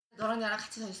언니랑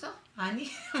같이 서 있어? 아니.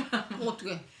 그럼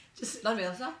어떡해? 넌 왜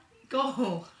없어?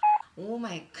 Go. 오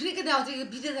마이. 그러니까 내가 어제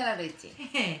비대달라 그랬지.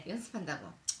 Hey.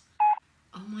 연습한다고.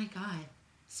 Oh my god.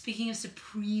 Speaking of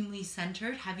supremely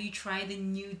centered, have you tried the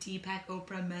new Deepak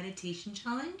Oprah meditation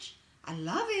challenge? I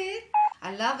love it.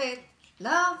 I love it.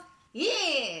 Love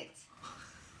it.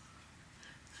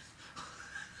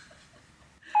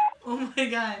 Oh my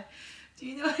god. Do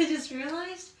you know what I just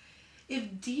realized? If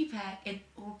Deepak and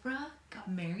Oprah got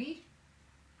married,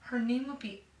 her name would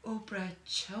be Oprah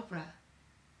Chopra.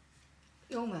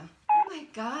 이거 뭐야? Oh my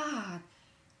god.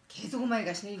 계속 오마이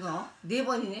갓이네 이거.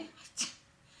 4번이네.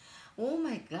 Oh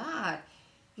my god.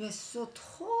 You're so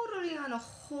totally on a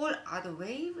whole other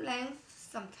wavelength.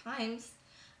 Sometimes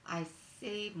I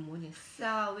say 뭐냐?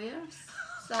 Swear.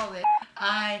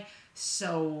 I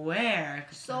swear.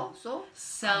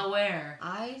 Swear.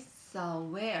 I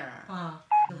swear.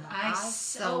 I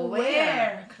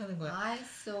swear. 그러는 거야. I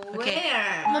swear. 오케이.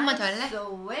 한 번만 더 할래? I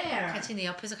swear. 같이 내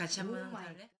옆에서 같이 한 번 더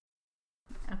할래?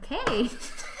 Okay.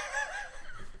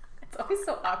 It's always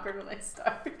so awkward when I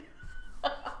start.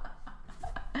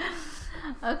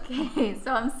 Okay,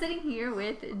 so I'm sitting here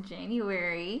with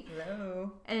January.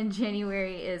 Hello. And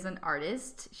January is an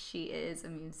artist. She is a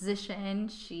musician.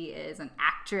 She is an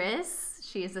actress.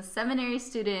 She is a seminary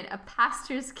student, a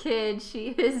pastor's kid. She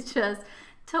is just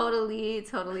totally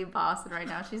boss. And right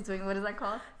now she's doing, what is that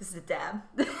called? This is a dab.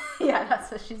 Yeah,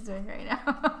 that's what she's doing right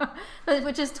now.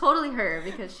 Which is totally her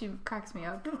because she cracks me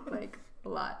up like a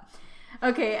lot.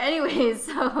 Okay, anyways,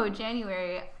 so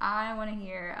January, I want to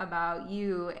hear about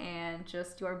you and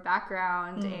just your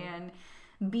background and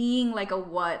being like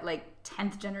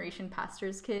 10th generation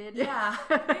pastor's kid. Yeah,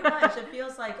 pretty much. It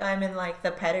feels like I'm in like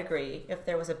the pedigree. If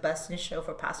there was a best in show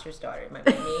for pastor's daughter, it might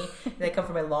be me. They come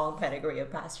from a long pedigree of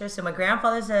pastors. So my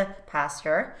grandfather's a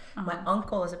pastor, my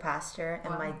uncle is a pastor,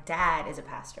 and my dad is a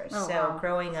pastor.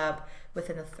 Growing up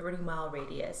within a 30-mile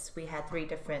radius, we had 3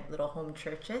 different little home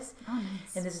churches. Oh,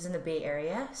 nice. And this is in the Bay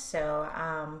Area. So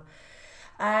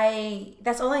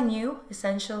that's all I knew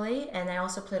essentially, and I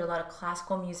also played a lot of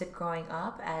classical music growing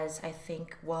up, as I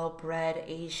think well-bred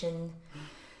Asian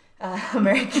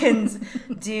Americans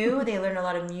do. They learn a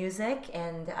lot of music,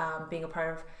 and being a part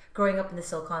of growing up in the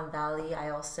Silicon Valley,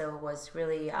 I also was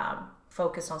really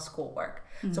focused on schoolwork.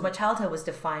 So my childhood was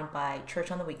defined by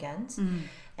church on the weekends,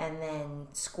 and then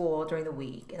school during the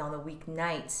week, and on the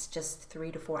weeknights, just 3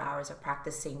 to 4 hours of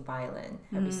practicing violin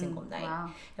every single night.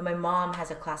 Wow. And my mom has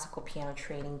a classical piano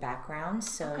training background,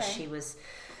 so she was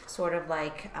sort of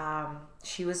like,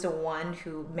 she was the one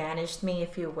who managed me,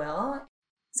 if you will.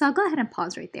 So I'll go ahead and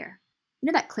pause right there. You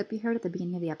know that clip you heard at the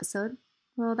beginning of the episode?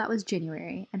 Well, that was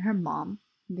January and her mom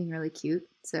being really cute,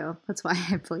 so that's why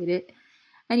I played it.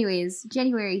 Anyways,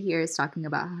 January here is talking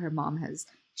about how her mom has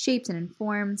shaped and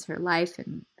informed her life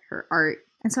and her art.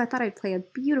 And so I thought I'd play a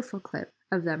beautiful clip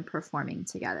of them performing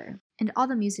together. And all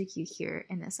the music you hear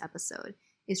in this episode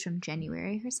is from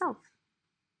January herself.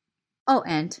 Oh,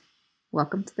 and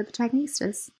welcome to the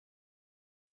Protagonistas.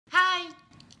 Hi,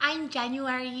 I'm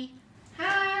January.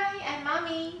 Hi, I'm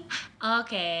Mommy.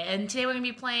 Okay, and today we're going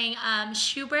to be playing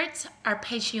Schubert's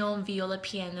Arpeggio Viola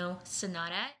Piano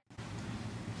Sonata.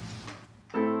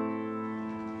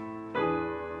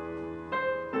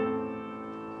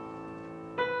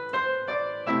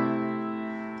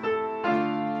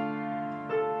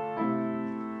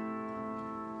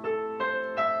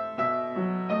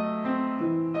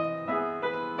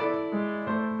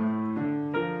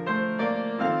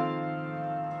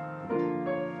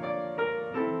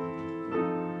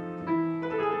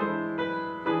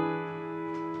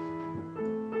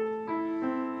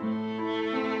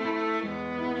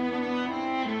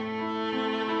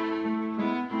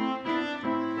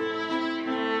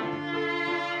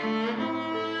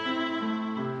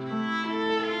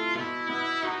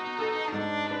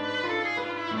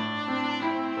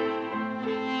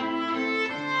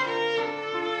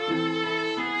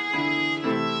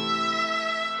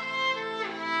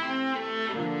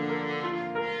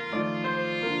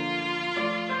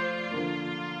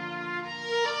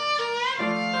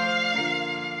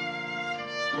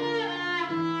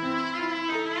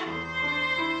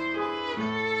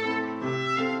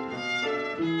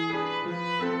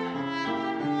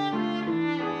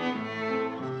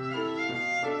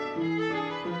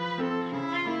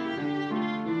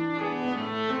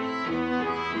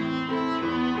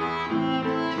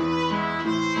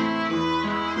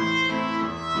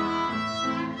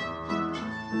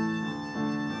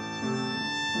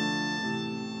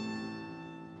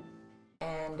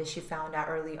 She found out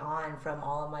early on from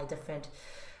all of my different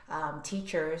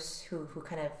teachers who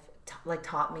kind of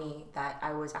taught me that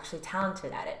I was actually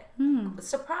talented at it.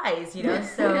 Surprise, you know.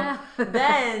 So Yeah.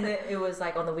 then it was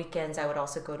like on the weekends I would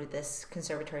also go to this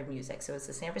conservatory of music. So it's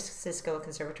the San Francisco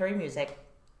Conservatory of Music,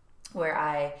 where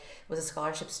I was a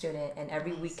scholarship student, and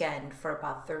every weekend for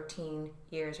about 13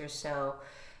 years or so,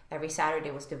 every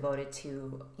Saturday was devoted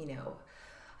to, you know,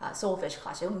 solfege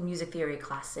classes, music theory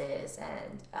classes,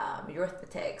 and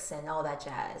arithmetics and all that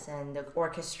jazz, and the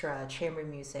orchestra, chamber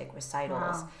music,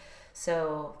 recitals. Wow.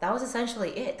 So that was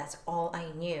essentially it. That's all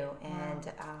I knew.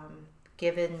 And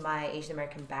given my Asian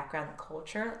American background and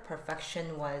culture,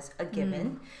 perfection was a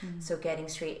given. So getting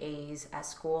straight A's at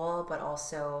school, but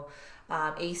also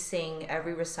acing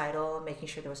every recital, making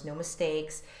sure there was no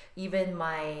mistakes. Even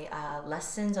my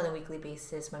lessons on a weekly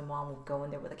basis, my mom would go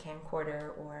in there with a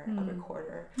camcorder or a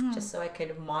recorder, just so I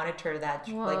could monitor that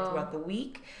like throughout the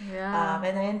week. Yeah.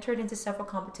 And I entered into several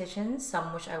competitions,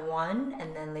 some which I won,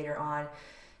 and then later on,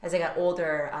 as I got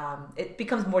older, it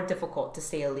becomes more difficult to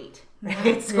stay elite,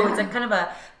 right? So it's a kind of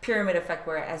a pyramid effect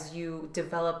where as you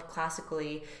develop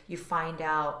classically, you find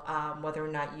out whether or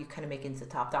not you kind of make it into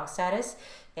top dog status.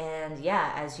 And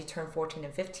yeah, as you turn 14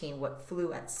 and 15, what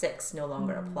flew at 6 no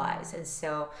longer applies. And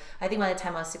so I think by the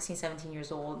time I was 16, 17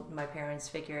 years old, my parents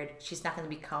figured she's not going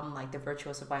to become like the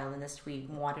virtuoso violinist we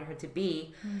wanted her to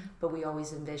be, but we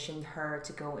always envisioned her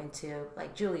to go into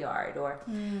like Juilliard or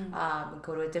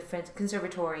go to a different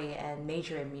conservatory and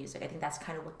major in music. I think that's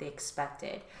kind of what they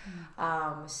expected.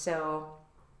 So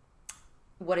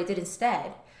what I did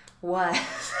instead was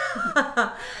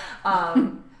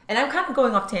and I'm kind of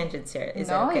going off tangents here. Is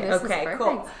that okay? This is Okay, perfect.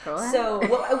 cool. Go ahead. So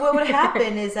what would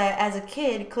happen is that as a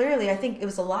kid, clearly, I think it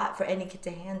was a lot for any kid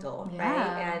to handle,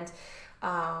 right?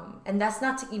 And that's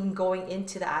not to even going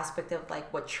into the aspect of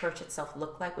like what church itself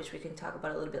looked like, which we can talk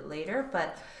about a little bit later.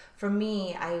 But for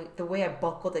me, the way I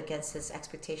buckled against this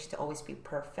expectation to always be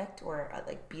perfect or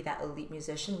like be that elite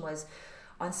musician was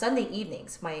on Sunday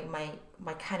evenings, my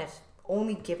kind of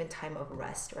only given time of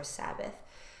rest or Sabbath.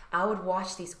 I would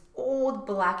watch these old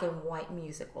black and white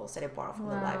musicals that I borrowed from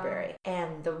the library.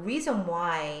 And the reason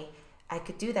why I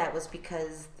could do that was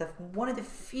because one of the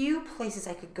few places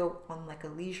I could go on like a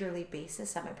leisurely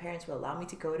basis that my parents would allow me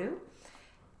to go to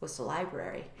was the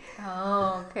library.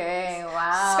 Oh, okay. So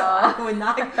Wow.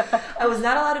 I was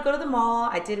not allowed to go to the mall.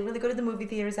 I didn't really go to the movie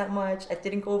theaters that much. I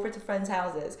didn't go over to friends'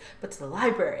 houses, but to the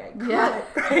library I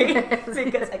could, right?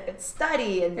 Because I could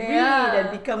study and read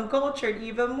and become cultured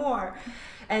even more.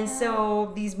 And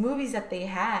so these movies that they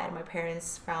had, my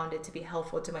parents found it to be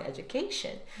helpful to my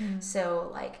education. So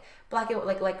like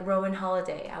like Roman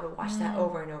Holiday, I would watch that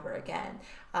over and over again.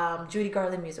 Judy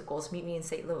Garland musicals, Meet Me in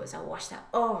St. Louis, I would watch that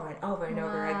over and over and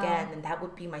over again. And that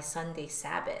would be my Sunday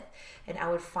Sabbath. And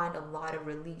I would find a lot of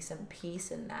release and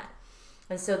peace in that.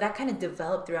 And so that kind of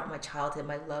developed throughout my childhood,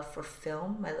 my love for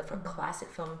film, my love for classic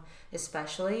film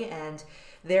especially. And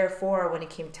therefore, when it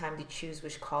came time to choose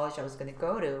which college I was going to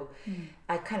go to,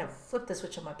 I kind of flipped the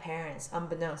switch on my parents,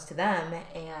 unbeknownst to them,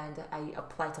 and I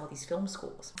applied to all these film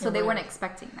schools. So they weren't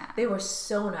expecting that. They were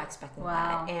so not expecting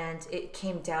Wow. that. And it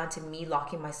came down to me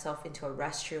locking myself into a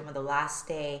restroom on the last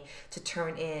day to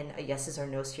turn in a yeses or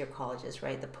nos to your colleges,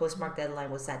 right? The postmark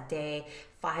deadline was that day,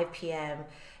 5 p.m.,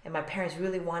 and my parents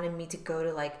really wanted me to go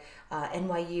to like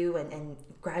NYU and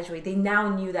graduate. They now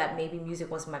knew that maybe music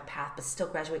wasn't my path, but still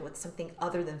graduate with something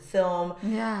other than film.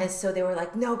 Yeah. And so they were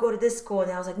like, no, go to this school.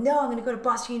 And I was like, no, I'm going to go to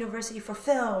Boston University for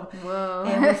film. Whoa.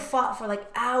 And we fought for like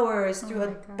hours through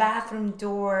a bathroom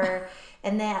door.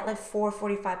 And then at like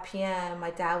 4:45 p.m., my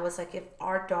dad was like, if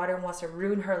our daughter wants to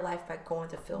ruin her life by going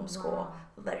to film school,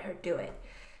 let her do it.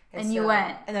 And you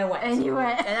went. And I went. And you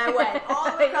went. And I went all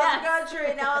the way across the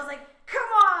country. And I was like, come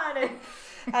on. And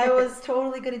I was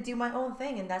totally going to do my own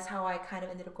thing. And that's how I kind of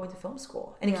ended up going to film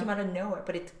school. And it came out of nowhere.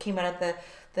 But it came out of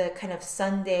the kind of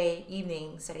Sunday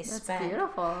evenings that I spent. That's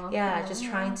beautiful. Yeah, just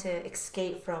trying to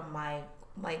escape from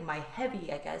my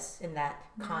heavy, I guess, in that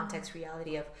context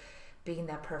reality of being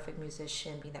that perfect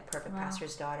musician, being that perfect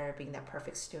pastor's daughter, being that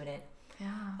perfect student.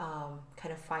 Yeah.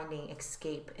 Kind of finding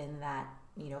escape in that,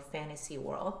 fantasy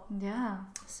world. Yeah.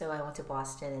 So I went to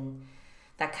Boston, and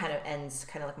that kind of ends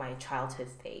kind of like my childhood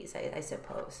phase, I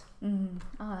suppose. Oh,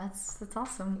 that's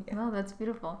awesome. Yeah. Wow, that's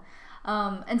beautiful.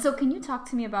 And so can you talk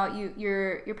to me about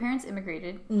your parents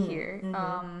immigrated here.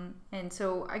 And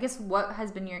so I guess what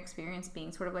has been your experience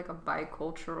being sort of like a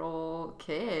bicultural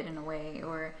kid in a way,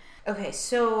 or... Okay,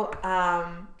 so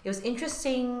it was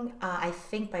interesting, I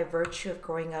think by virtue of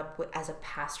growing up as a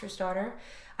pastor's daughter,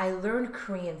 I learned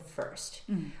Korean first.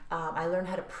 I learned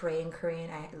how to pray in Korean.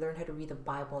 I learned how to read the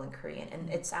Bible in Korean, and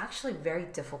it's actually very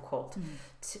difficult.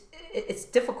 It's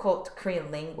difficult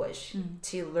Korean language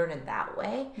to learn it that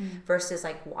way versus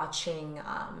like watching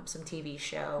some TV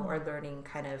show or learning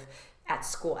kind of at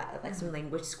school, at like some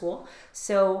language school.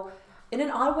 So in an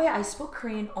odd way, I spoke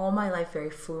Korean all my life very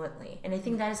fluently. And I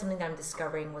think that is something that I'm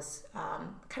discovering was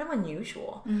kind of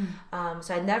unusual.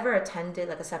 So I never attended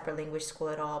like a separate language school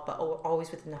at all, but always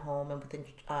within the home and within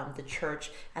the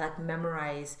church. I like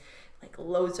memorize like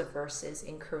loads of verses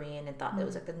in Korean and thought that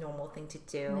was like the normal thing to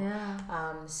do.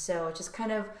 So just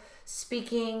kind of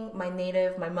speaking my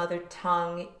mother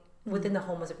tongue within the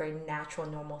home was a very natural,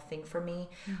 normal thing for me.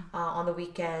 On the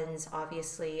weekends,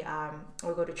 obviously, I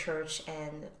would go to church,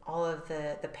 and all of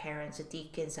the parents, the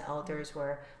deacons, the elders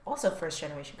were also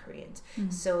first-generation Koreans.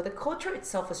 So the culture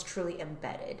itself was truly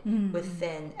embedded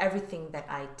within everything that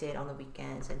I did on the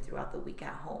weekends and throughout the week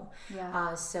at home.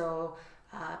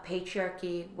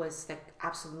 Patriarchy was like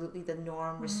absolutely the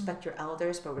norm. Respect your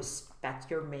elders, but respect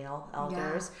your male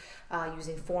elders.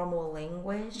 Using formal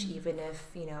language, even if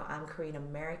I'm Korean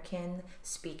American,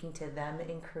 speaking to them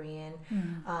in Korean,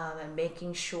 and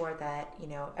making sure that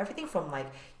everything from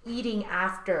like eating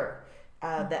after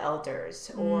the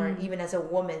elders, or even as a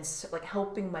woman, like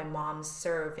helping my mom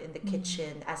serve in the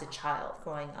kitchen as a child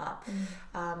growing up,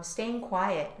 staying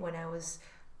quiet when I was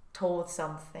told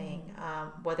something,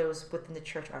 whether it was within the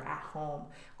church or at home.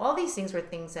 All these things were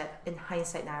things that in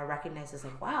hindsight now I recognize as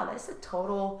like, wow, that's a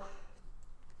total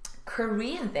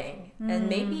Korean thing, and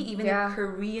maybe even a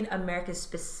Korean American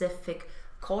specific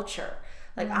culture.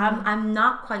 Like I'm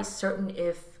not quite certain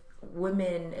if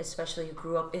women, especially who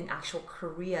grew up in actual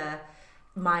Korea,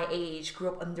 my age, grew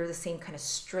up under the same kind of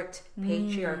strict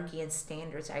patriarchy and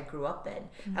standards I grew up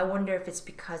in. I wonder if it's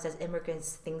because as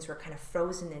immigrants things were kind of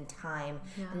frozen in time,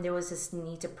 and there was this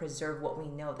need to preserve what we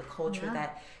know, the culture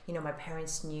that my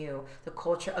parents knew, the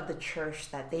culture of the church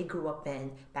that they grew up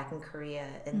in back in Korea,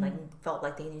 and like felt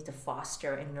like they needed to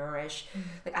foster and nourish.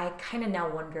 Like I kind of now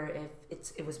wonder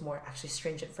if it was more actually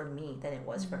stringent for me than it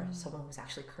was for someone who's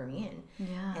actually Korean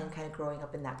and kind of growing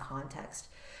up in that context.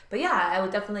 But yeah, I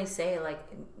would definitely say like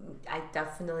I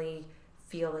definitely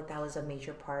feel like that was a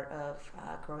major part of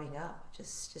growing up,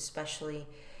 just especially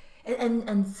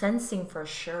and sensing for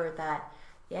sure that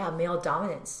male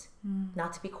dominance,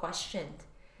 not to be questioned.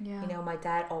 My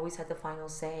dad always had the final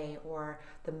say, or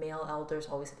the male elders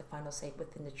always had the final say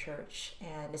within the church,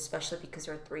 and especially because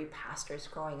there were 3 pastors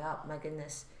growing up. My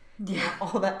goodness.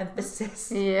 All that emphasis.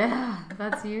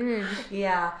 That's huge.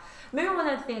 Maybe one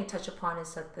other thing to touch upon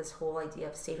is like this whole idea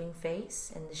of saving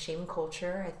face and the shame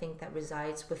culture. I think that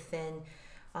resides within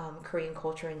Korean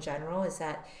culture in general is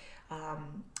that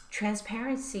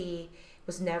transparency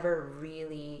was never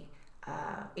really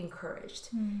encouraged,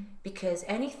 because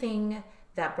anything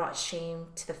that brought shame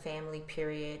to the family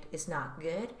period is not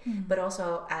good. But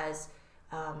also as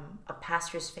a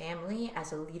pastor's family,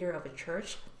 as a leader of a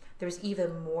church, there's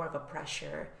even more of a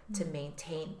pressure to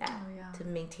maintain that, to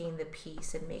maintain the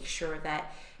peace and make sure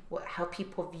that how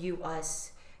people view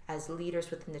us as leaders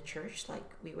within the church, like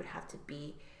we would have to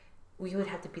be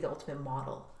the ultimate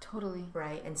model. Totally.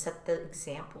 Right? And set the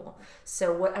example.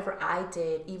 So whatever I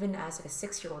did, even as like a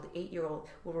 6-year-old, 8-year-old,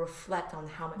 will reflect on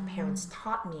how my parents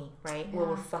taught me, right? Will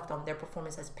reflect on their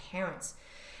performance as parents.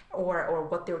 Or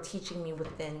what they were teaching me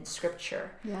within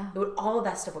scripture. All of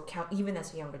that stuff would count even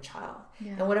as a younger child.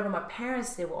 And whatever my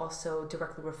parents did will also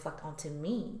directly reflect onto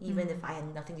me, even if I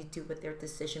had nothing to do with their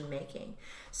decision making.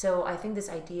 So I think this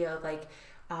idea of like,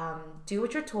 do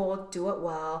what you're told, do it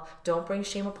well, don't bring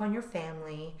shame upon your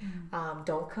family,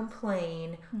 don't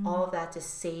complain, all of that to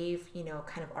save,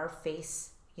 kind of our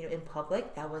face, in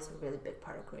public. That was a really big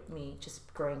part of me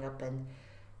just growing up and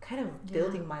kind of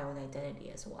building my own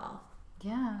identity as well.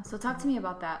 So talk to me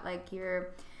about that, like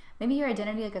maybe your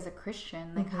identity like as a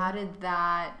Christian, like how did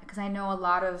that, because I know a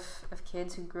lot of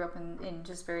kids who grew up in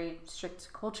just very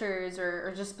strict cultures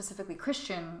or just specifically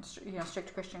Christian,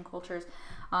 strict Christian cultures,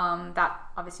 that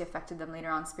obviously affected them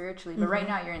later on spiritually, but right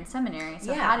now you're in seminary,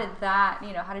 so how did that,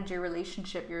 how did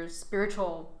your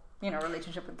spiritual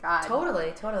relationship with God?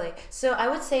 Totally. So I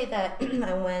would say that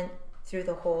I went through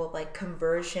the whole like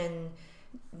conversion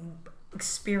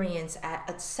experience at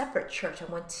a separate church. I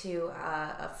went to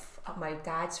my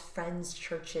dad's friend's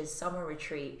church's summer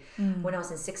retreat when I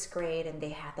was in 6th grade, and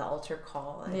they had the altar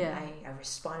call, and I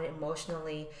responded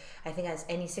emotionally, I think as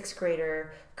any 6th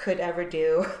grader could ever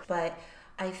do. But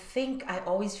I think I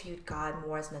always viewed God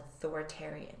more as an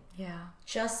authoritarian.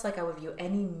 Just like I would view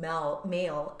any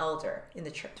male elder in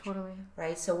the church.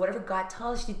 Right? So whatever God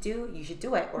tells you to do, you should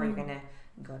do it, or you're gonna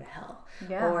go to hell.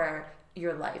 Or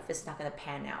your life is not going to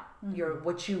pan out.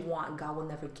 What you want, God will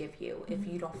never give you if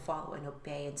you don't follow and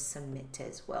obey and submit to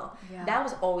His will. Yeah. That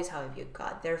was always how I viewed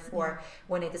God. Therefore,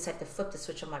 when I decided to flip the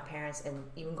switch on my parents and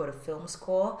even go to film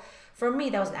school, for me,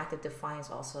 that was an act of defiance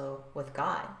also with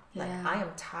God. Like, Yeah. I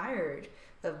am tired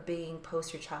of being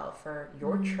poster child for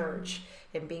your church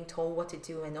and being told what to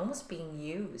do and almost being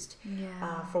used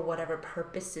for whatever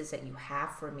purposes that you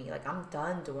have for me. Like, I'm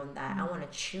done doing that. I want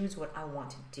to choose what I want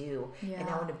to do, and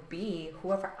I want to be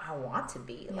whoever I want to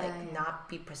be, not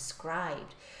be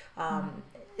prescribed,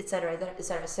 et cetera, et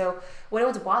cetera. So when I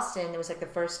went to Boston, it was like the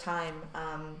first time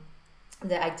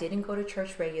that I didn't go to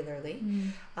church regularly.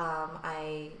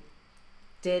 I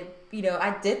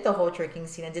did the whole drinking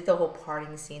scene, I did the whole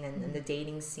partying scene and the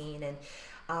dating scene, and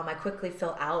I quickly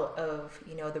fell out of,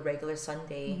 the regular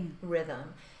Sunday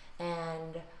rhythm.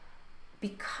 And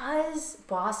because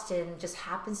Boston just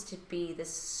happens to be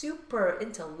this super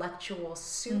intellectual,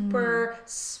 super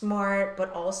smart,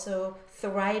 but also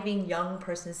thriving young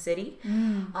person city,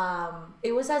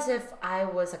 it was as if I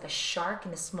was like a shark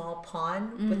in a small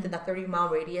pond within a 30-mile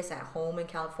radius at home in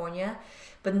California,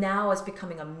 but now I was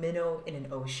becoming a minnow in an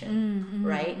ocean,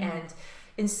 right? And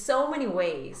in so many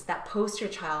ways, that poster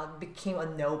child became a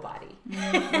nobody.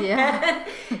 Yeah.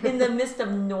 In the midst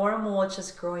of normal,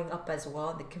 just growing up as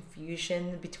well, the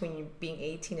confusion between being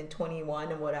 18 and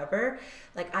 21 and whatever,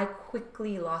 like, I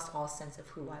quickly lost all sense of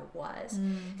who I was.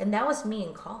 And that was me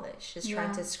in college, just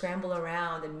trying to scramble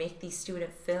around and make these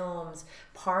student films,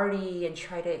 party and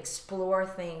try to explore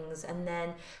things, and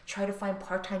then try to find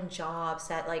part-time jobs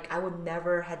that, like, I would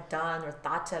never have done or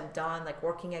thought to have done, like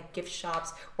working at gift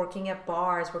shops, working at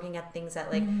bars, working at things that,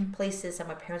 like, places that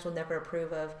my parents would never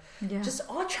approve of. Just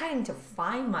all trying to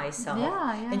find myself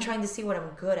and trying to see what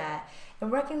I'm good at,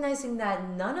 and recognizing that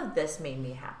none of this made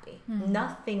me happy.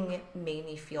 Nothing made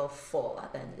me feel full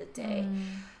at the end of the day.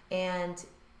 And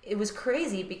it was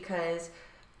crazy because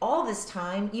all this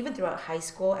time, even throughout high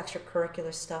school,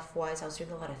 extracurricular stuff wise, I was doing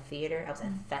a lot of theater. I was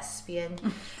a thespian.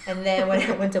 And then when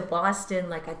I went to Boston,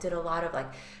 like, I did a lot of,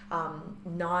 like,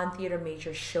 non-theater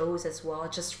major shows as well,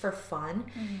 just for fun.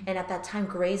 And at that time,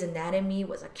 Grey's Anatomy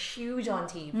was, like, huge on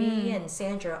TV, and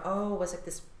Sandra Oh was, like,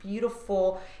 this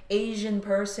beautiful Asian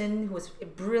person who was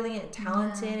brilliant and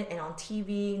talented, and on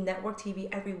TV, network TV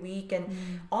every week.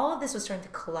 And all of this was starting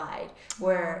to collide,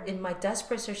 where in my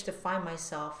desperate search to find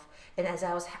myself, and as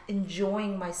I was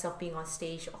enjoying myself being on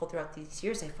stage all throughout these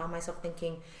years, I found myself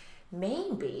thinking,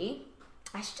 maybe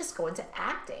I should just go into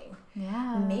acting.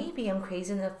 Maybe I'm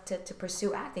crazy enough to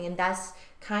pursue acting. And that's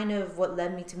kind of what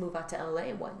led me to move out to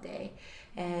LA one day.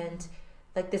 And,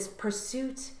 like, this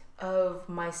pursuit of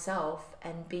myself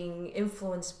and being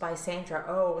influenced by Sandra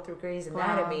Oh through Grey's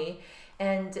Anatomy,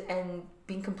 and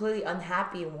being completely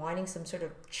unhappy and wanting some sort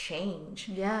of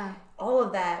change. All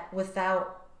of that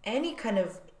without any kind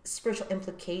of spiritual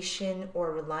implication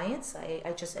or reliance.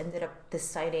 I just ended up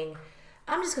deciding,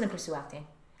 I'm just going to pursue acting.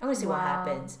 I'm going to see what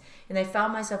happens. And I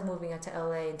found myself moving out to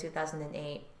LA in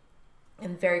 2008,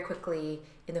 and very quickly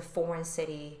in a foreign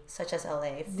city such as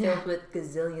LA, filled with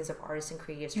gazillions of artists and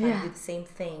creatives trying to do the same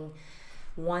thing.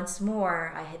 Once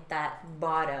more, I hit that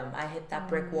bottom. I hit that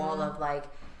brick wall of, like,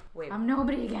 wait, I'm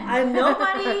nobody again. I'm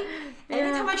nobody.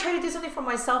 Anytime I try to do something for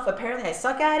myself, apparently I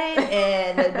suck at it,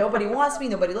 and nobody wants me,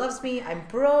 nobody loves me. I'm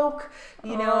broke,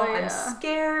 I'm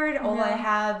scared. All I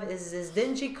have is this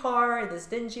dingy car, this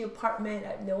dingy apartment. I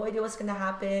have no idea what's gonna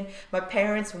happen. My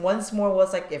parents once more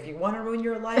was like, if you want to ruin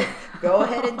your life, go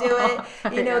ahead and do it.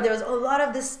 There was a lot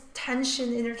of this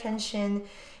inner tension,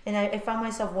 and I found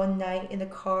myself one night in the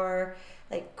car,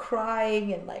 like,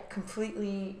 crying and, like,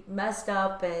 completely messed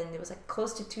up, and it was, like,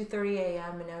 close to 2:30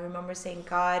 a.m. and I remember saying,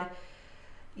 God,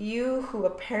 you who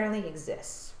apparently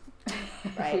exists,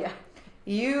 right?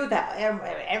 You that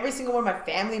every single one of my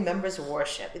family members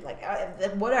worship, like,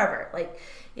 whatever, like,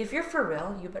 if you're for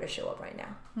real, you better show up right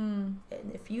now. And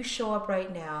if you show up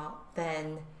right now,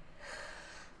 then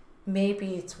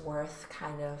maybe it's worth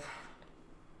kind of,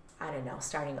 I don't know,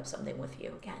 starting up something with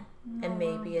you again. And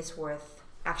maybe it's worth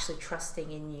actually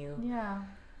trusting in you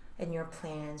and your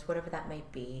plans, whatever that may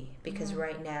be, because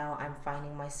right now I'm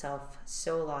finding myself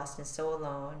so lost and so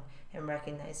alone, and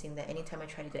recognizing that anytime I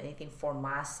try to do anything for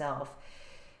myself,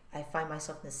 I find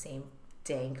myself in the same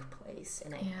dank place,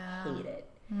 and I hate it.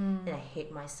 And I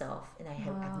hate myself, and I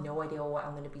have no idea what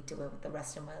I'm going to be doing with the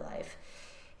rest of my life.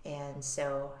 And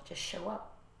so just show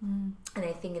up. And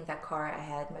I think in that car I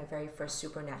had my very first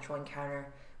supernatural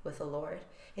encounter with the Lord.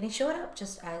 And he showed up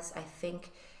just as, I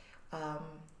think,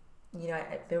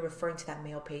 I've been referring to that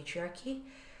male patriarchy.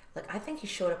 Like, I think he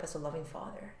showed up as a loving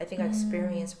father. I think I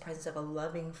experienced the presence of a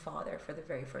loving father for the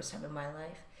very first time in my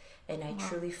life. And I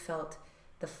truly felt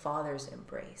the Father's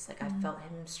embrace. Like I felt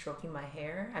him stroking my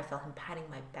hair. I felt him patting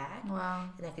my back. Wow.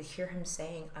 And I could hear him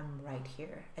saying, I'm right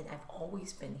here. And I've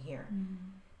always been here.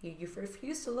 You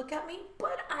refuse to look at me,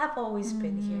 but I've always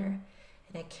been here.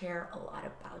 And I care a lot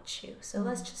about you. So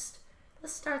let's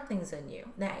start things anew.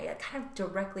 And I kind of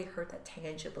directly heard that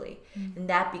tangibly. And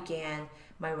that began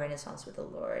my renaissance with the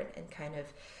Lord. And kind of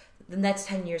the next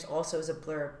 10 years also is a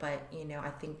blur, but I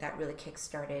think that really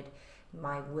kickstarted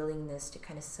my willingness to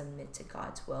kind of submit to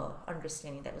God's will,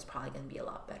 understanding that it was probably going to be a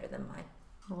lot better than mine.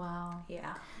 Wow.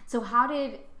 Yeah. So how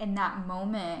did, in that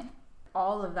moment,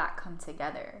 all of that come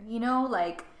together?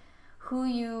 Like who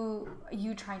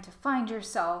you trying to find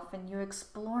yourself, and you're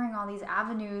exploring all these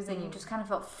avenues, and you just kind of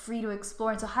felt free to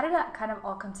explore. And so how did that kind of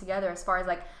all come together as far as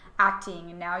like acting,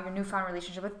 and now your newfound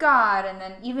relationship with God, and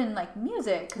then even like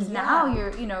music, because now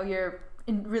you're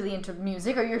really into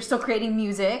music, or you're still creating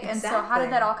music. And so how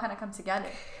did that all kind of come together?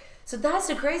 So that's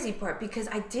the crazy part, because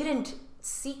I didn't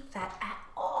seek that at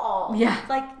all. Yeah.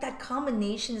 Like that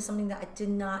combination is something that I did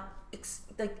not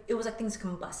it was like things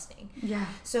combusting. Yeah.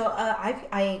 So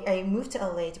I moved to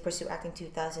LA to pursue acting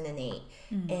 2008,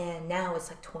 and now it's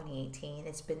like 2018.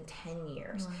 It's been 10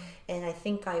 years. Wow. And I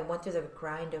think I went through the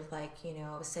grind of I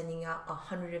was sending out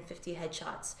 150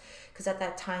 headshots, because at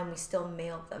that time we still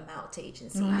mailed them out to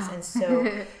agencies. Wow. And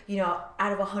so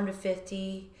out of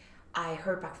 150, I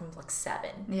heard back from 7.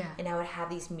 Yeah. And I would have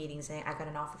these meetings, and I got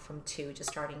an offer from 2 just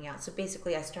starting out. So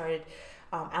basically I started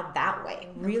out that way,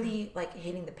 really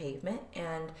hitting the pavement.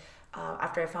 And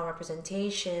after I found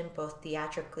representation, both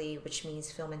theatrically, which means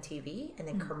film and TV, and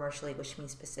then commercially, which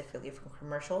means specifically from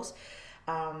commercials,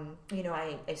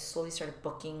 I slowly started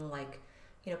booking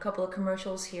a couple of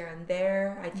commercials here and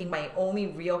there. I think my only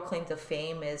real claim to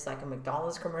fame is a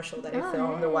McDonald's commercial that I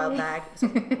filmed a while back. It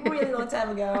was a really long time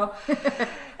ago.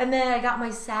 And then I got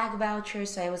my SAG voucher,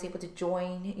 so I was able to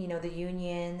join, the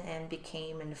union, and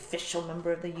became an official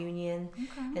member of the union.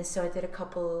 Okay. And so I did a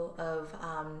couple of,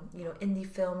 indie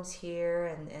films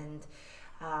here, and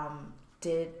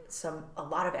did a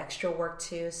lot of extra work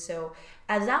too. So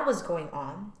as that was going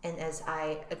on, and as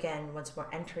I again once more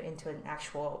entered into an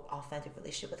actual authentic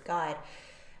relationship with God,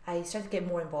 I started to get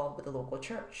more involved with the local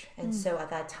church. And so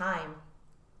at that time,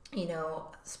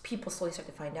 people slowly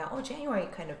started to find out, January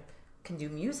kind of can do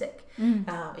music.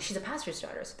 She's a pastor's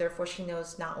daughter, so therefore she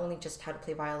knows not only just how to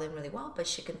play violin really well, but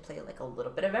she can play a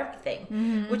little bit of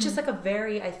everything, which is a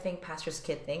very, I think, pastor's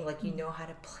kid thing. You know how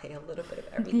to play a little bit of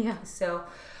everything. Yeah. So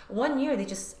one year they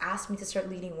just asked me to start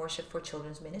leading worship for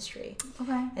children's ministry.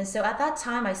 Okay. And so at that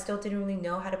time I still didn't really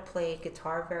know how to play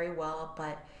guitar very well,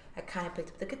 but I kind of picked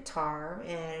up the guitar,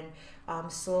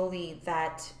 and slowly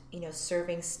that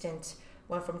serving stint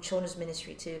went from children's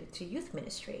ministry to youth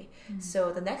ministry.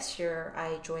 So the next year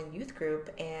I joined youth group,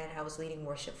 and I was leading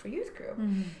worship for youth group.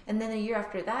 And then a year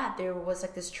after that, there was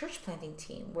this church planting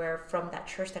team, where from that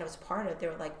church that I was part of, they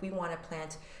were we want to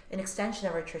plant an extension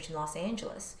of our church in Los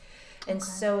Angeles. And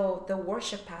so the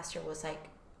worship pastor was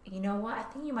you know what, I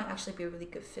think you might actually be a really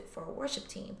good fit for a worship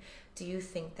team. Do you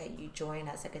think that you join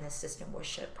as an assistant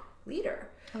worship leader?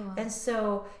 Oh, wow. And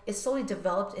so it slowly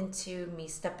developed into me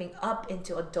stepping up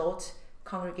into adult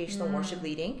congregational worship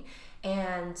leading.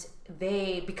 And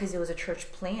because it was a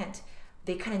church plant,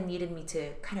 they kind of needed me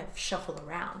to kind of shuffle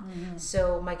around.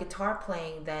 So my guitar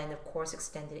playing then of course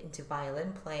extended into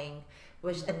violin playing,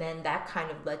 and then that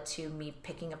kind of led to me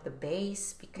picking up the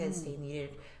bass, because they needed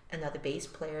another bass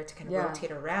player to kind of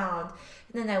rotate around.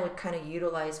 And then I would kind of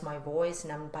utilize my voice,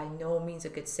 and I'm by no means a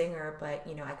good singer, but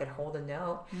I could hold a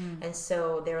note. And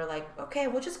so they were okay,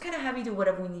 we'll just kind of have you do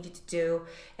whatever we need you to do.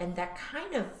 And that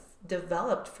kind of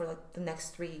developed for the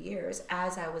next 3 years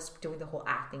as I was doing the whole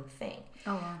acting thing.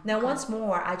 Oh, wow. Now, once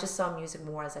more, I just saw music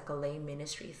more as a lay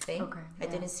ministry thing. Okay, I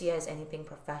didn't see it as anything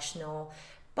professional.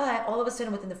 But all of a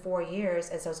sudden, within the 4 years,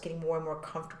 as I was getting more and more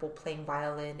comfortable playing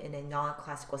violin in a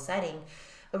non-classical setting,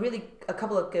 a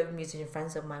couple of good musician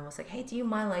friends of mine was hey, do you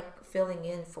mind filling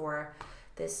in for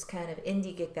this kind of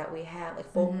indie gig that we have,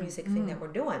 folk music thing that we're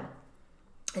doing?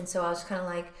 And so I was kind of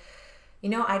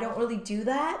I don't really do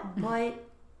that, but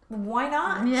why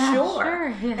not? Yeah,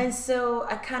 sure. Yeah. And so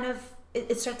I kind of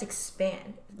it started to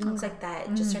expand, things like that.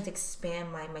 It just started to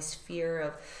expand my sphere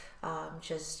of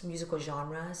just musical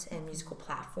genres and musical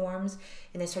platforms.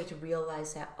 And I started to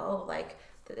realize that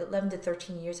the 11 to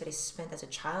 13 years that I spent as a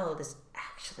child is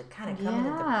actually kind of coming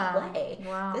into play.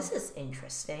 Wow. This is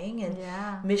interesting. And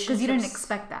because you didn't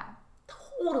expect that.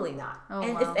 Totally not. Oh,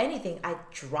 and wow. if anything, I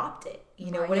dropped it.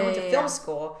 When I went to film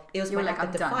school, it was my act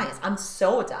of defiance. I'm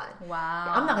so done.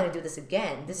 Wow. I'm not going to do this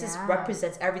again. This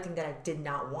represents everything that I did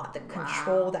not want. The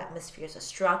controlled atmospheres, the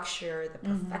structure, the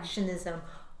perfectionism,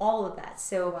 all of that.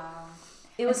 So Wow.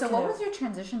 it was So kind what of- was your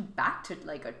transition back to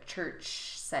like a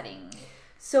church setting?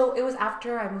 So it was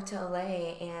after I moved to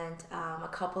LA, and a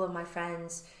couple of my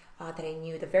friends that I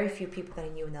knew, the very few people that I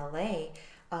knew in LA,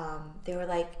 they were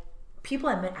like people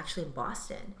I met actually in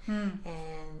Boston,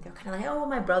 and they're kind of like, oh,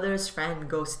 my brother's friend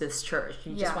goes to this church.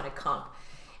 You just Yeah. want to come.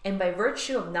 And by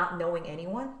virtue of not knowing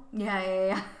anyone,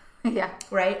 Yeah. Yeah.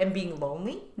 right, and being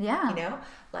lonely, Yeah. you know,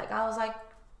 like I was like,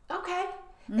 okay.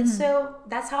 And so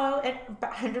that's how I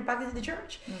entered back into the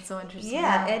church. That's so interesting.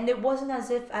 Yeah, and it wasn't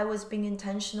as if I was being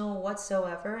intentional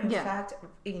whatsoever. In Yeah. fact,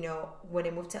 you know, when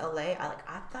I moved to LA, I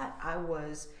thought I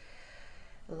was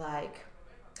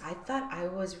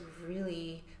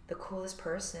really the coolest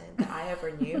person that I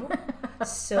ever knew.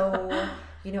 So,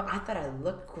 you know, I thought I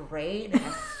looked great and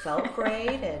I felt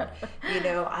great, and you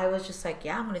know, I was just like,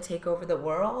 yeah, I'm gonna take over the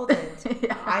world,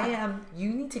 and you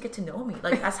need to get to know me.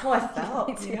 Like that's how I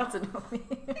felt. You know? to know me.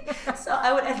 So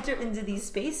I would enter into these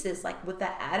spaces like with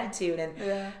that attitude,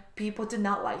 and people did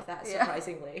not like that,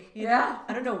 surprisingly. You know?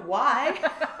 I don't know why.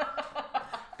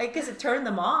 I guess it turned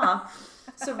them off.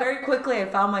 So very quickly I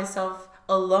found myself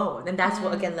alone, and that's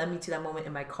what again led me to that moment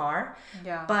in my car.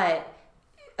 Yeah. But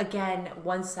again,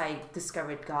 once I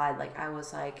discovered God, like I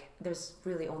was like, there's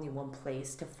really only one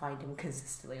place to find him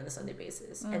consistently on a Sunday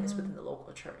basis, and it's within the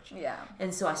local church. Yeah.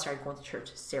 And so I started going to church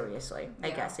seriously, I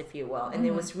Yeah. guess, if you will. And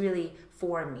it was really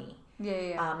for me.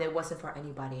 Yeah. It wasn't for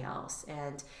anybody else.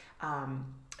 And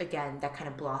again, that kind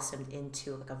of blossomed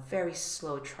into like a very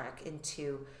slow trek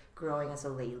into growing as a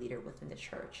lay leader within the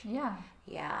church. Yeah.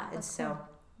 Yeah. And so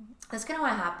that's kind of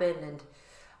what happened. And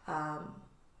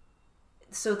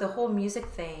so the whole music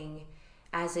thing,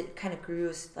 as it kind of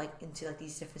grew like into like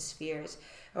these different spheres,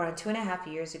 around 2.5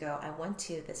 years ago, I went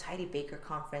to this Heidi Baker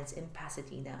conference in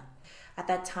Pasadena. At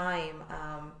that time,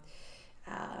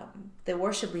 the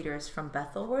worship leaders from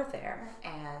Bethel were there,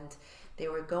 and they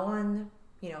were going,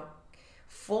 you know,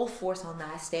 full force on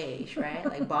that stage, right?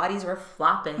 Like bodies were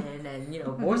flopping, and you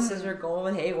know, voices were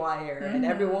going haywire, and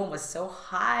everyone was so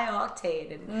high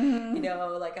octane, and you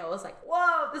know, like I was like,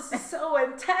 whoa, this is so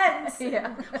intense.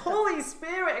 Yeah. Holy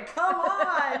Spirit, come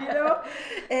on, you know?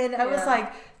 And I was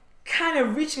like kind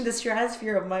of reaching the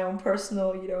stratosphere of my own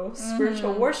personal, you know,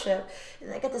 spiritual worship.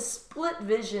 And I got this split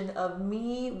vision of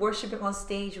me worshiping on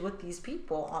stage with these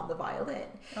people on the violin.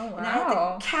 Oh, wow. And I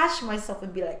had to catch myself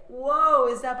and be like, whoa,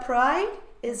 is that pride?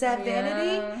 Is that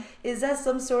vanity? Is that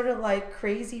some sort of like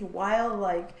crazy, wild,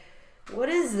 like, what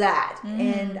is that?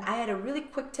 And I had a really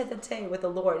quick tete-a-tete with the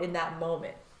Lord in that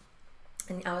moment.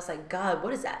 And I was like, God,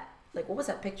 what is that? Like, what was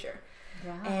that picture?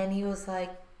 Yeah. And he was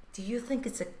like, do you think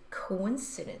it's a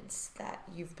coincidence that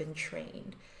you've been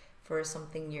trained for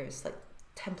something years, like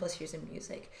 10 plus years in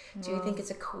music? Do you think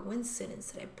it's a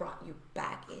coincidence that I brought you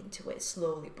back into it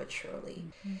slowly but surely?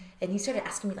 And he started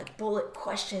asking me like bullet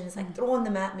questions, like throwing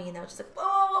them at me, and I was just like,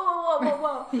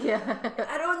 whoa. Yeah.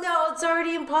 I don't know, it's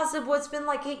already impossible. It's been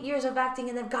like 8 years of acting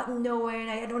and I've gotten nowhere, and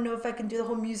I don't know if I can do the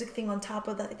whole music thing on top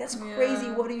of that. Like, that's crazy.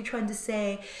 Yeah. What are you trying to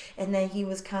say? And then he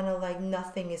was kind of like,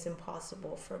 nothing is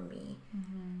impossible for me,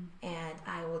 and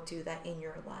I will do that in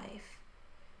your life.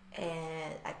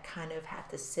 And I kind of had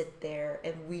to sit there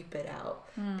and weep it out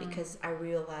because I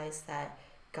realized that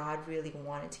God really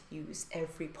wanted to use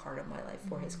every part of my life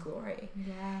for his glory.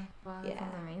 Yeah. Wow, that Yeah.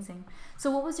 sounds amazing. So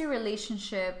what was your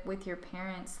relationship with your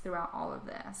parents throughout all of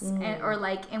this?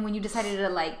 And when you decided to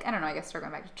like, I don't know, I guess start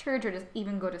going back to church or just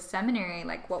even go to seminary,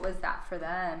 like what was that for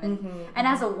them? And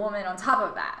as a woman on top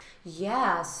of that.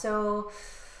 Yeah, so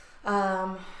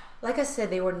like I said,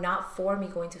 they were not for me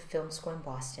going to film school in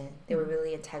Boston. They were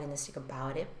really antagonistic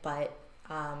about it, but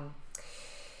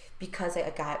because I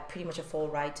got pretty much a full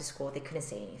ride to school, they couldn't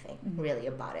say anything really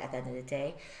about it at the end of the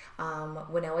day.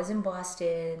 When I was in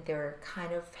Boston, they were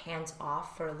kind of hands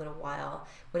off for a little while.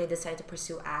 When I decided to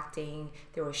pursue acting,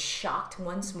 they were shocked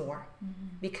once more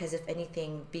because if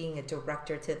anything, being a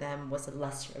director to them was a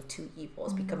lesser of two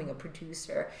evils. Becoming a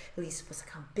producer, at least it was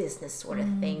like a business sort of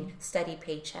thing, steady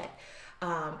paycheck.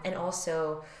 And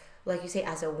also, like you say,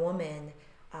 as a woman,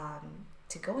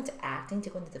 to go into acting, to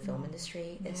go into the film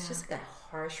industry, it's just like a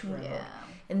harsh road. Yeah.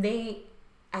 And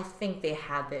I think they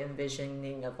had the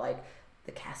envisioning of like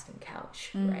the casting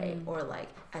couch, right? Or like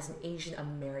as an Asian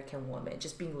American woman,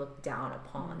 just being looked down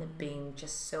upon and being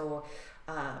just so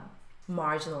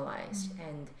marginalized.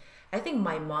 And I think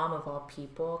my mom, of all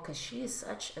people, because she is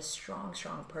such a strong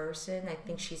person, I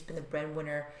think she's been the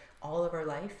breadwinner all of her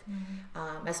life.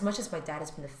 As much as my dad has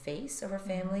been the face of her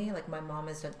family, like my mom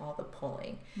has done all the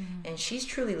pulling. And she's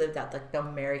truly lived out like the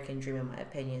American dream, in my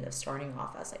opinion, of starting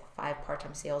off as like 5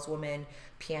 part-time saleswoman,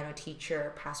 piano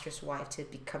teacher, pastor's wife, to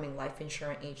becoming life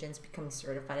insurance agents, becoming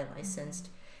certified and licensed,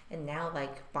 and now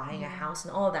like buying a house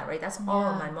and all of that, right? That's all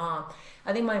of my mom.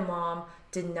 I think my mom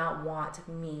did not want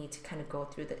me to kind of go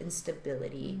through the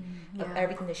instability of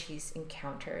everything that she's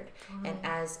encountered. And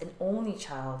as an only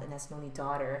child and as an only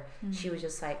daughter, she was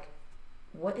just like,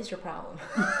 what is your problem?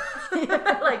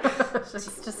 Like,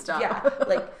 just stop. yeah,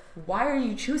 like, why are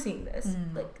you choosing this?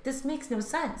 Like, this makes no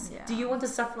sense. Yeah. Do you want to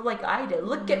suffer like I did?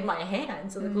 Look at my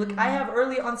hands. Like, look, I have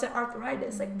early onset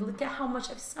arthritis. Like, look at how much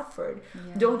I've suffered.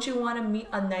 Yeah. Don't you want to meet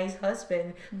a nice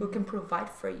husband who can provide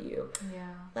for you? Yeah.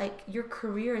 Like, your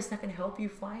career is not going to help you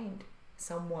find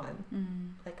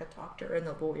someone like a doctor and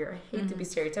a lawyer. I hate to be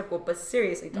stereotypical, but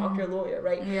seriously, doctor, lawyer,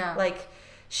 right? Yeah. Like,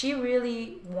 she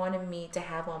really wanted me to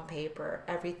have on paper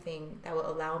everything that would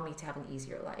allow me to have an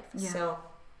easier life. Yeah. So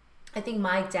I think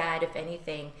my dad, if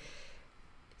anything,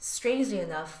 strangely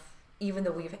enough, even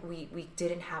though we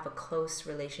didn't have a close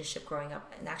relationship growing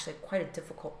up, and actually quite a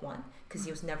difficult one, because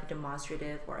he was never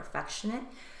demonstrative or affectionate,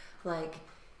 like,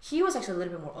 he was actually a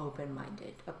little bit more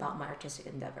open-minded about my artistic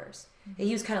endeavors.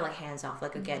 He was kind of like hands-off.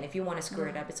 Like, again, if you want to screw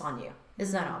it up, it's on you.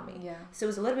 It's not on me. Yeah. So it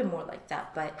was a little bit more like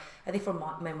that. But I think for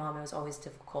my mom, it was always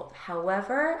difficult.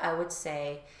 However, I would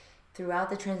say throughout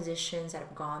the transitions that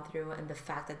I've gone through and the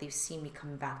fact that they've seen me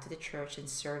come back to the church and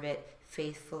serve it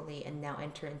faithfully and now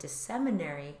enter into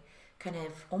seminary kind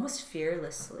of almost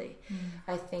fearlessly,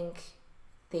 I think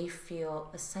they feel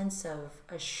a sense of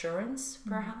assurance,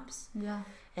 perhaps. Yeah.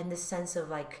 And this sense of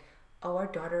like, oh, our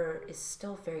daughter is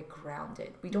still very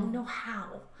grounded. We don't know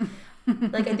how.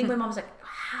 Like, I think my mom was like,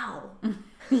 how?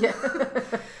 Yeah.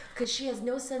 Because she has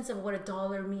no sense of what a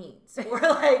dollar means. Or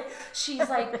like, she's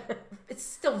like, it's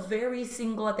still very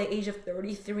single at the age of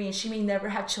 33 and she may never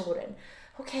have children.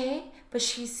 Okay, but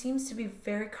she seems to be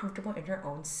very comfortable in her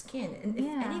own skin. And if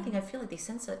anything, I feel like I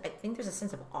think there's a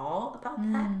sense of awe about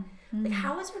that. Like,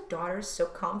 how is her daughter so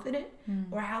confident?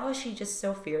 Or how is she just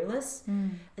so fearless?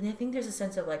 And I think there's a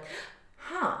sense of like,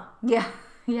 huh. Yeah.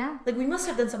 Yeah. Like, we must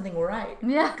have done something right.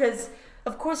 Yeah. Because,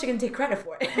 of course, you're going to take credit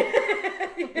for it.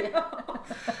 You know?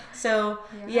 So,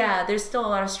 yeah, there's still a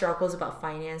lot of struggles about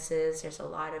finances. There's a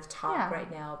lot of talk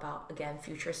right now about, again,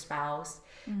 future spouse,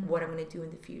 what I'm going to do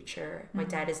in the future. My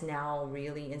dad is now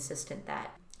really insistent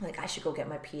that, like, I should go get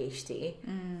my PhD.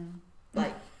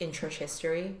 Like, in church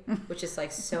history, which is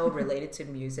like so related to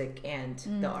music and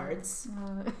the arts.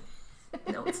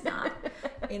 No, it's not.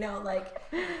 You know, like,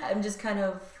 I'm just kind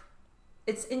of,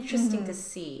 it's interesting to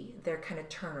see their kind of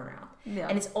turnaround. Yeah.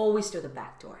 And it's always through the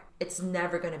back door. It's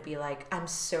never going to be like, I'm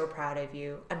so proud of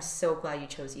you. I'm so glad you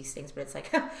chose these things. But it's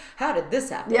like, how did this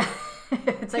happen? Yeah.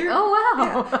 It's like, oh,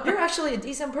 wow. Yeah, you're actually a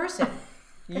decent person.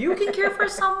 You can care for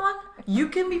someone. You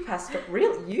can be pastoral.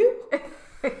 Really? You?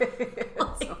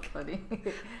 It's so funny.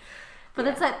 But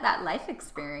it's like that life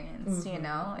experience, you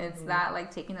know? It's that,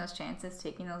 like, taking those chances,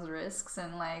 taking those risks,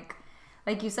 and, like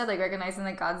you said, like, recognizing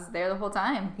that God's there the whole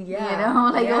time. Yeah. You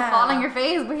know? Like, he'll fall on your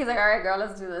face, but he's like, all right, girl,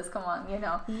 let's do this. Come on, you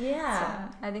know? Yeah.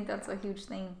 So I think that's a huge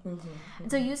thing.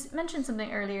 And so you mentioned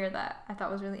something earlier that I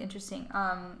thought was really interesting.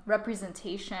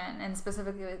 Representation, and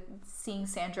specifically with seeing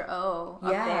Sandra Oh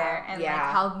up there, and like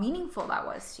how meaningful that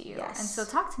was to you. Yes. And so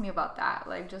talk to me about that,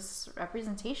 like, just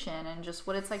representation and just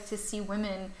what it's like to see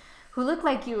women who look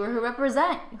like you or who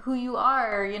represent who you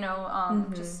are, you know,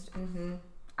 just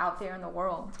out there in the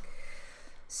world.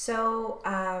 So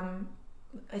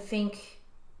I think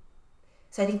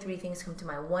three things come to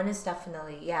mind. One is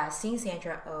definitely, seeing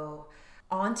Sandra Oh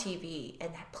on TV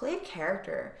and play a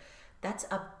character that's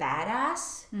a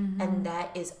badass and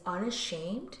that is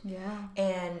unashamed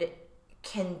and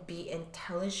can be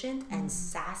intelligent and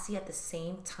sassy at the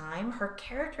same time. Her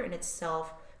character in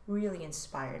itself really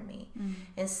inspired me.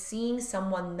 And seeing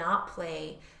someone not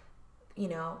play, you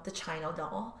know, the China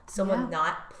doll, someone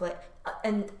not play,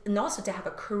 and also to have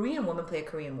a Korean woman play a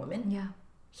Korean woman,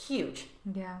 huge,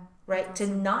 right? To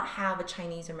not have a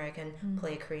Chinese American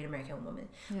play a Korean American woman,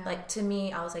 like, to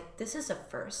me, I was like, this is a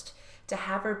first. To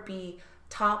have her be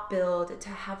top billed, to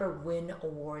have her win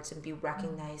awards and be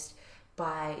recognized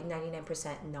by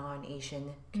 99%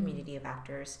 non-Asian community of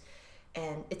actors.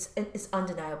 And it's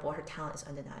undeniable. Her talent is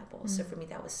undeniable. So for me,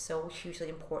 that was so hugely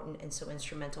important and so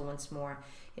instrumental once more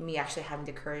in me actually having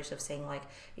the courage of saying, like,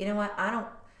 you know what, I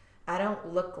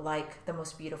don't look like the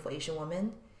most beautiful Asian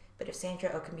woman, but if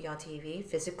Sandra Oh can be on TV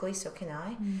physically, so can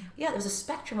I. There was a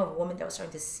spectrum of women that I was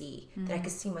starting to see that I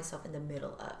could see myself in the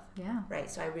middle of. Right.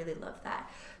 So I really love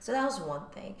that. So that was one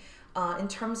thing. In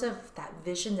terms of that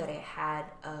vision that I had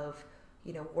of,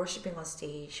 you know, worshiping on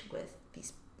stage with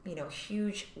these, you know,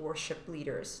 huge worship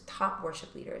leaders, top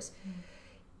worship leaders.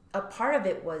 A part of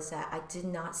it was that I did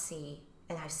not see,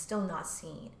 and I've still not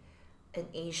seen, an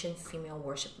Asian female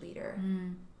worship leader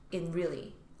in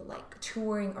really like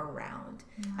touring around.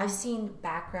 I've seen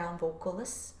background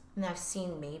vocalists, and I've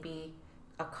seen maybe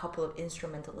a couple of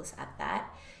instrumentalists at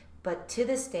that. But to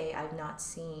this day, I've not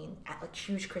seen at like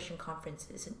huge Christian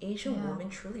conferences an Asian woman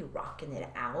truly rocking it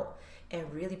out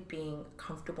and really being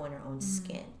comfortable in her own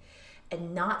skin.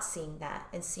 And not seeing that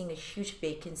and seeing a huge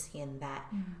vacancy in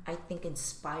that, I think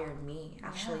inspired me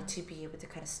actually to be able to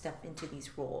kind of step into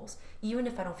these roles, even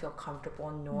if I don't feel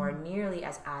comfortable nor nearly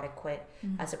as adequate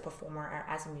as a performer or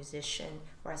as a musician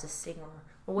or as a singer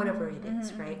or whatever it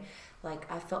is, right? Like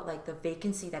I felt like the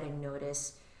vacancy that I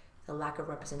noticed, the lack of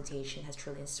representation has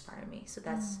truly inspired me. So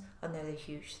that's another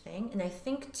huge thing. And I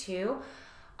think too,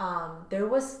 there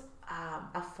was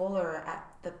a Fuller at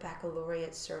the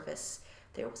baccalaureate service.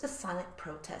 There was a silent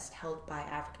protest held by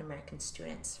African American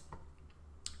students.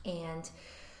 And,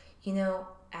 you know,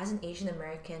 as an Asian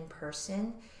American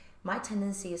person, my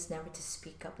tendency is never to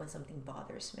speak up when something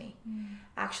bothers me.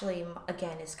 Actually,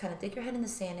 again, it's kind of dig your head in the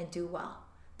sand and do well.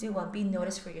 Do well, be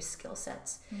noticed for your skill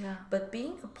sets. But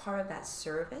being a part of that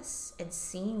service and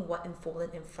seeing what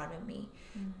unfolded in front of me,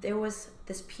 there was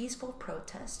this peaceful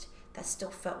protest that still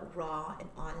felt raw and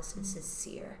honest and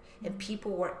sincere, and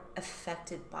people were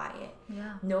affected by it.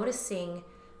 Noticing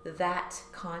that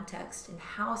context and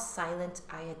how silent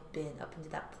I had been up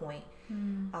until that point,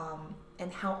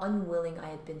 and how unwilling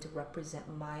I had been to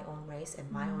represent my own race and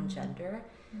my own gender,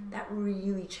 that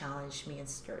really challenged me and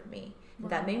stirred me.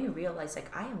 That made me realize,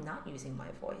 like, I am not using my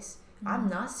voice. I'm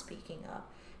not speaking up.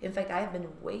 In fact, I have been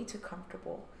way too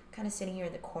comfortable kind of sitting here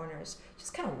in the corners,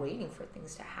 just kind of waiting for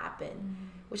things to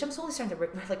happen, which I'm slowly starting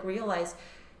to realize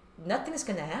nothing's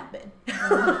going to happen.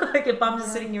 Like if I'm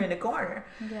just sitting here in the corner,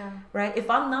 right? If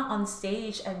I'm not on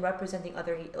stage and representing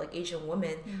other like Asian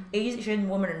women, Asian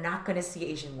women are not going to see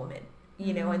Asian women,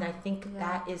 you know? And I think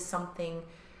that is something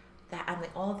that I'm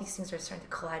like, all of these things are starting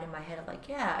to collide in my head of like,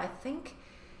 I think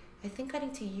I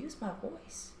need to use my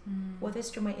voice, whether it's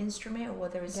through my instrument or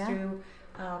whether it's through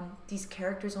these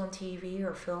characters on TV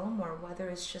or film, or whether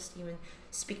it's just even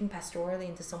speaking pastorally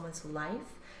into someone's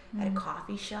life at a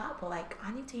coffee shop. But like,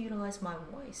 I need to utilize my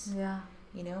voice,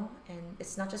 you know, and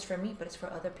it's not just for me, but it's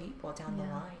for other people down the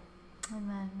line.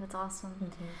 Amen. That's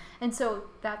awesome. And so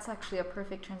that's actually a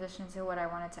perfect transition to what I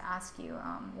wanted to ask you.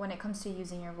 When it comes to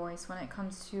using your voice, when it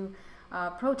comes to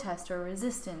protest or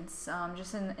resistance,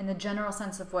 just in the general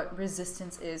sense of what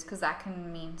resistance is, because that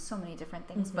can mean so many different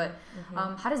things. But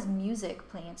how does music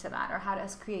play into that, or how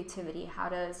does creativity? How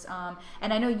does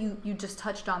and I know you just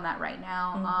touched on that right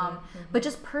now, but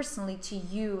just personally to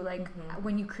you, like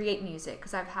when you create music,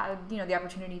 because I've had the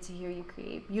opportunity to hear you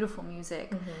create beautiful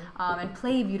music and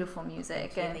play beautiful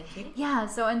music. Thank you. Yeah.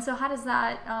 So how does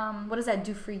that? What does that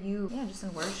do for you? Yeah, just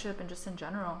in worship and just in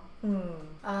general.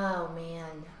 Oh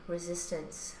man,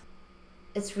 resistance.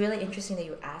 It's really interesting that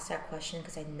you asked that question,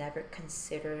 because I never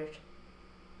considered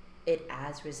it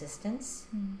as resistance,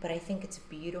 but I think it's a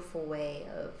beautiful way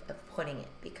of putting it,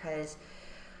 because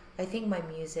I think my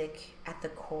music at the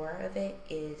core of it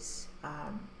is,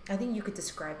 I think you could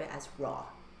describe it as raw,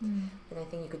 and I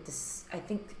think you could I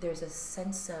think there's a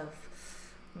sense of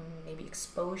maybe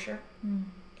exposure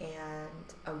and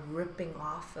a ripping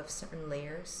off of certain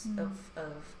layers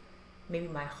of maybe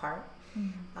my heart,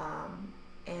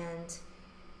 and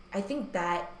I think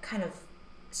that kind of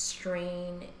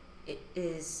strain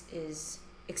is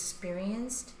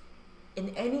experienced in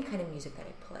any kind of music that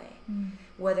I play,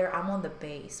 whether I'm on the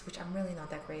bass, which I'm really not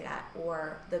that great at,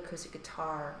 or the acoustic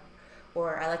guitar,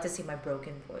 or I like to see my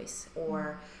broken voice,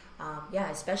 or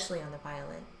especially on the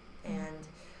violin. And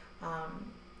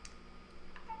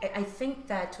I think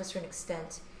that to a certain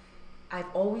extent,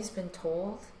 I've always been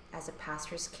told as a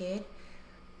pastor's kid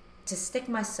to stick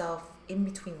myself in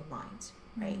between the lines,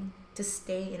 right? To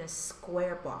stay in a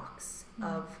square box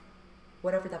of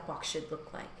whatever that box should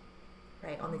look like,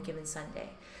 right, on a given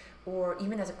Sunday. Or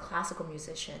even as a classical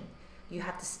musician, you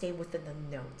have to stay within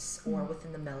the notes or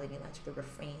within the melody lines or the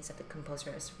refrains that the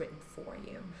composer has written for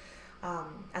you.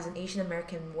 As an Asian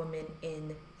American woman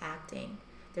in acting,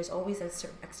 there's always a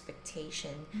certain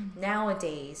expectation.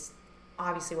 Nowadays,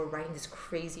 obviously we're riding this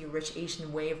crazy rich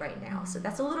Asian wave right now, so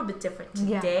that's a little bit different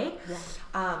today.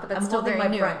 But that's I'm still holding very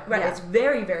my new. breath. Right, it's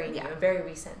very, very new and very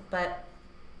recent. But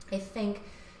I think,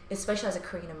 especially as a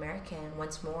Korean American,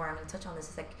 once more, I'm going to touch on this,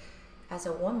 it's like, as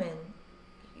a woman,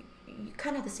 you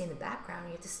kind of have to stay in the background.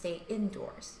 You have to stay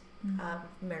indoors,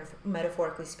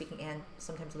 metaphorically speaking, and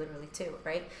sometimes literally too,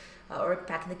 right? Or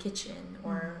back in the kitchen,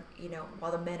 or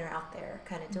while the men are out there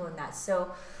kind of doing that.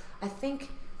 So I think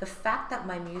the fact that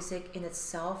my music in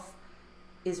itself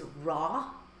is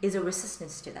raw is a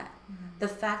resistance to that. The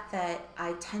fact that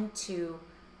I tend to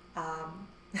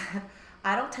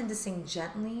I don't tend to sing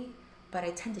gently, but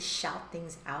I tend to shout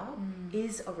things out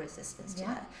is a resistance to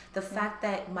Yeah. that. The fact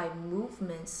that my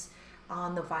movements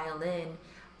on the violin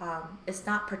is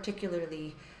not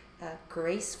particularly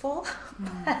graceful,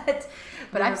 but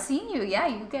But I've seen you. Yeah,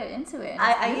 you get into it. and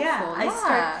I it's yeah, beautiful. I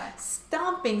start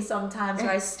stomping sometimes, or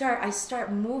I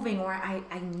start moving, or I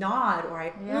nod, or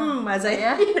I as I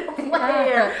Yeah. play,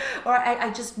 Yeah. or I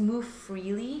just move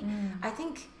freely. I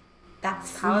think that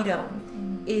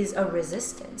freedom is a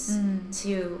resistance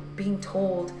to being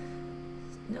told,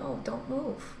 no, don't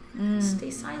move,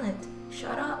 stay silent,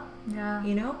 shut up. Yeah.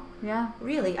 You know, Yeah.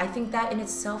 really, I think that in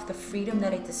itself, the freedom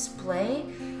that I display,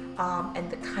 and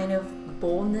the kind of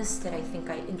boldness that I think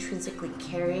I intrinsically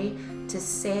carry to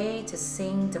say, to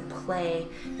sing, to play,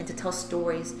 and to tell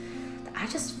stories that I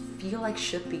just feel like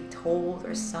should be told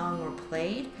or sung or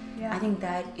played. Yeah. I think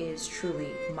that is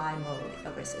truly my mode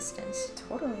of resistance.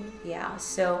 Totally. Yeah,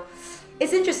 so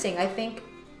it's interesting. I think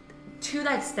to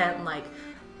that extent, like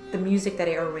the music that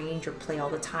I arrange or play all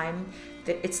the time,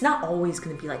 that it's not always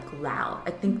going to be like loud.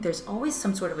 I think there's always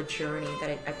some sort of a journey that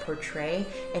I portray,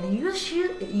 and it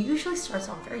usually starts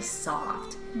off very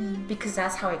soft because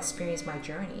that's how I experienced my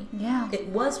journey. Yeah. It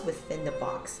was within the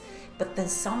box, but then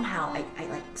somehow I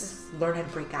like learned how to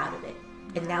break out of it.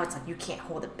 And now it's like you can't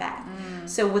hold it back.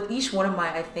 So with each one of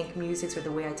my, I think, musics or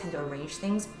the way I tend to arrange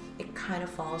things, it kind of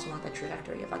follows along that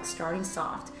trajectory of like starting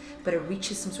soft, but it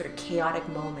reaches some sort of chaotic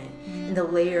moment, and the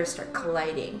layers start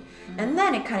colliding, and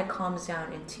then it kind of calms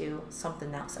down into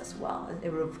something else as well, and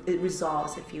it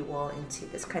resolves, if you will, into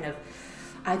this kind of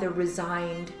either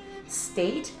resigned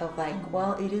state of like,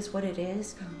 well, it is what it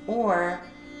is, or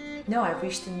no, I've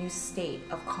reached a new state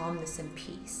of calmness and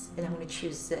peace, and I'm going to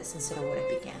choose this instead of what I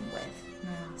began with.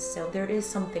 So there is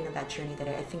something of that journey that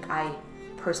I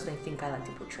personally think I like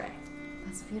to portray.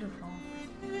 That's beautiful.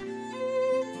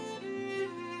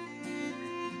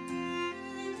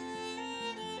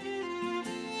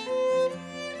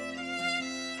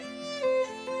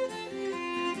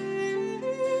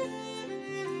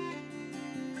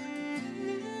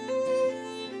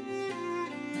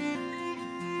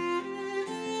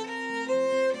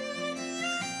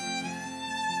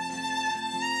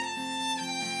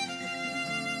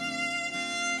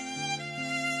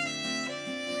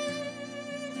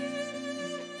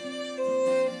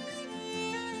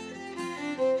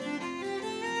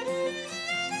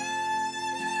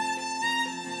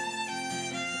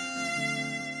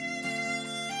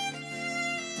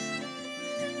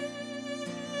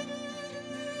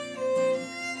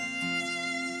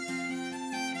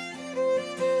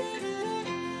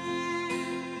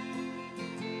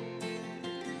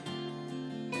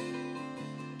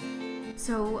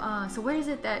 So where is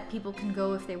it that people can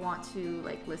go if they want to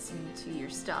like listen to your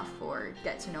stuff or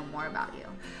get to know more about you?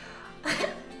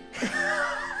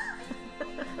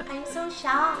 I'm so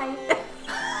shy.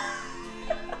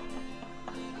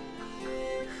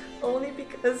 Only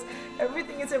because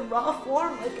everything is in raw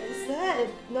form, like I said.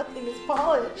 Nothing is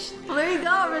polished. Well, there you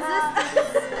go,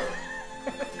 resistance.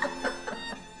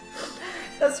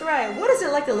 That's right. What is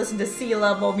it like to listen to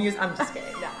C-level music? I'm just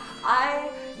kidding. No.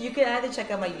 You can either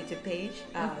check out my YouTube page,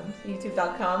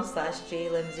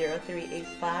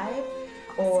 youtube.com/jlim0385,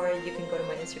 or you can go to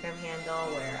my Instagram handle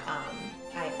where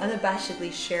I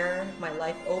unabashedly share my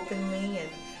life openly. And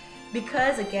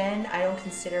because, again, I don't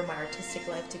consider my artistic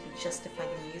life to be just defined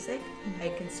in music, I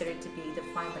consider it to be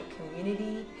defined by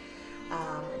community,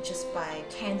 just by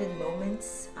candid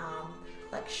moments,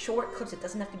 like short clips. It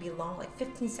doesn't have to be long, like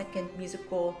 15-second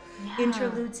musical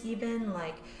interludes even.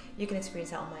 Like, you can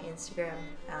experience that on my Instagram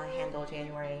handle,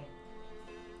 January_Lim.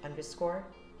 Is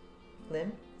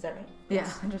that right? Yeah,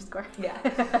 underscore. Yeah.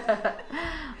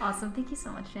 Awesome. Thank you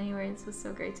so much, January. This was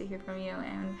so great to hear from you,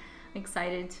 and I'm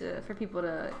excited for people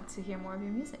to hear more of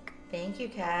your music. Thank you,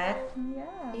 Kat.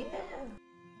 Yeah. Yeah.